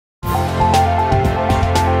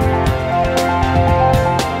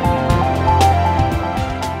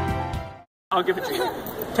I'll give it to you.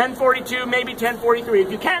 10:42, maybe 10:43.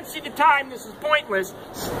 If you can't see the time, this is pointless.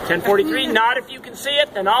 10:43, not if you can see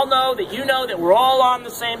it, then I'll know that we're all on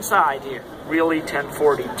the same side here. Really,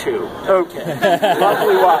 10:42. Okay.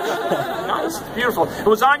 Lovely watch. Nice, it's beautiful. It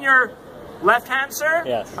was on your left hand, sir?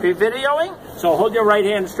 Yes. Are you videoing? So hold your right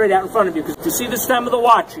hand straight out in front of you, because you see the stem of the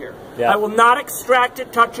watch here. Yeah. I will not extract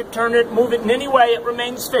it, touch it, turn it, move it in any way. It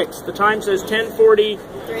remains fixed. The time says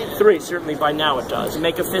 10:43. Certainly by now it does.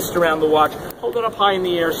 Make a fist around the watch. Hold it up high in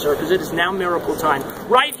the air, sir, because it is now miracle time.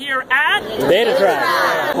 Right here at... Data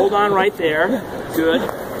track. Hold on right there. Good.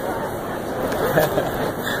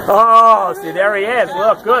 Oh, see, there he is.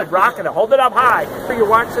 Look, good. Rocking it. Hold it up high. Your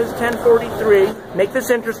watch says 10:43. Make this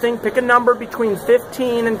interesting. Pick a number between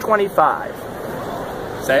 15 and 25.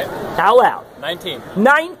 Say it. Out loud. 19.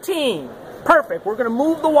 19. Perfect. We're going to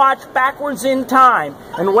move the watch backwards in time.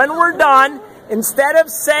 And when we're done, instead of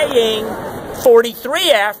saying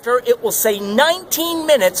 43 after, it will say 19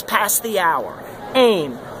 minutes past the hour.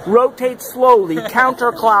 Aim. Rotate slowly,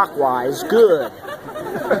 counterclockwise. Good.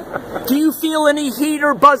 Do you feel any heat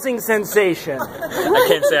or buzzing sensation? I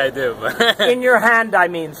can't say I do, but... In your hand, I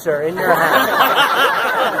mean, sir. In your hand.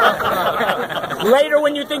 Later,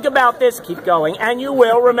 when you think about this, keep going. And you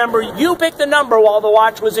will. Remember, you picked the number while the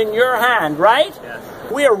watch was in your hand, right? Yes.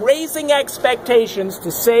 We are raising expectations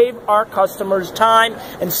to save our customers time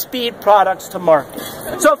and speed products to market.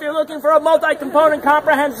 So if you're looking for a multi-component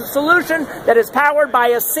comprehensive solution that is powered by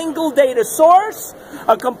a single data source,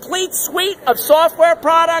 a complete suite of software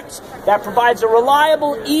products that provides a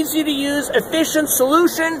reliable, easy-to-use, efficient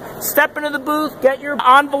solution, step into the booth, get your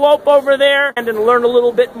envelope over there, and then learn a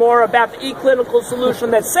little bit more about the eClinical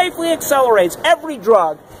solution that safely accelerates every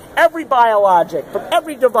drug, every biologic, from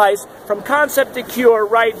every device, from concept to cure,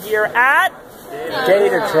 right here at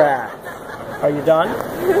Data Track. Are you done?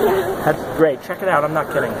 That's great. Check it out. I'm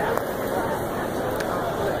not kidding.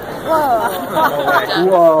 Whoa.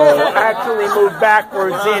 Whoa. Actually moved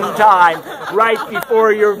backwards in time, right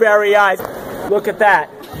before your very eyes. Look at that.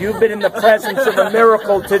 You've been in the presence of a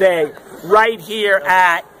miracle today, right here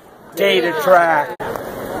at Data Track.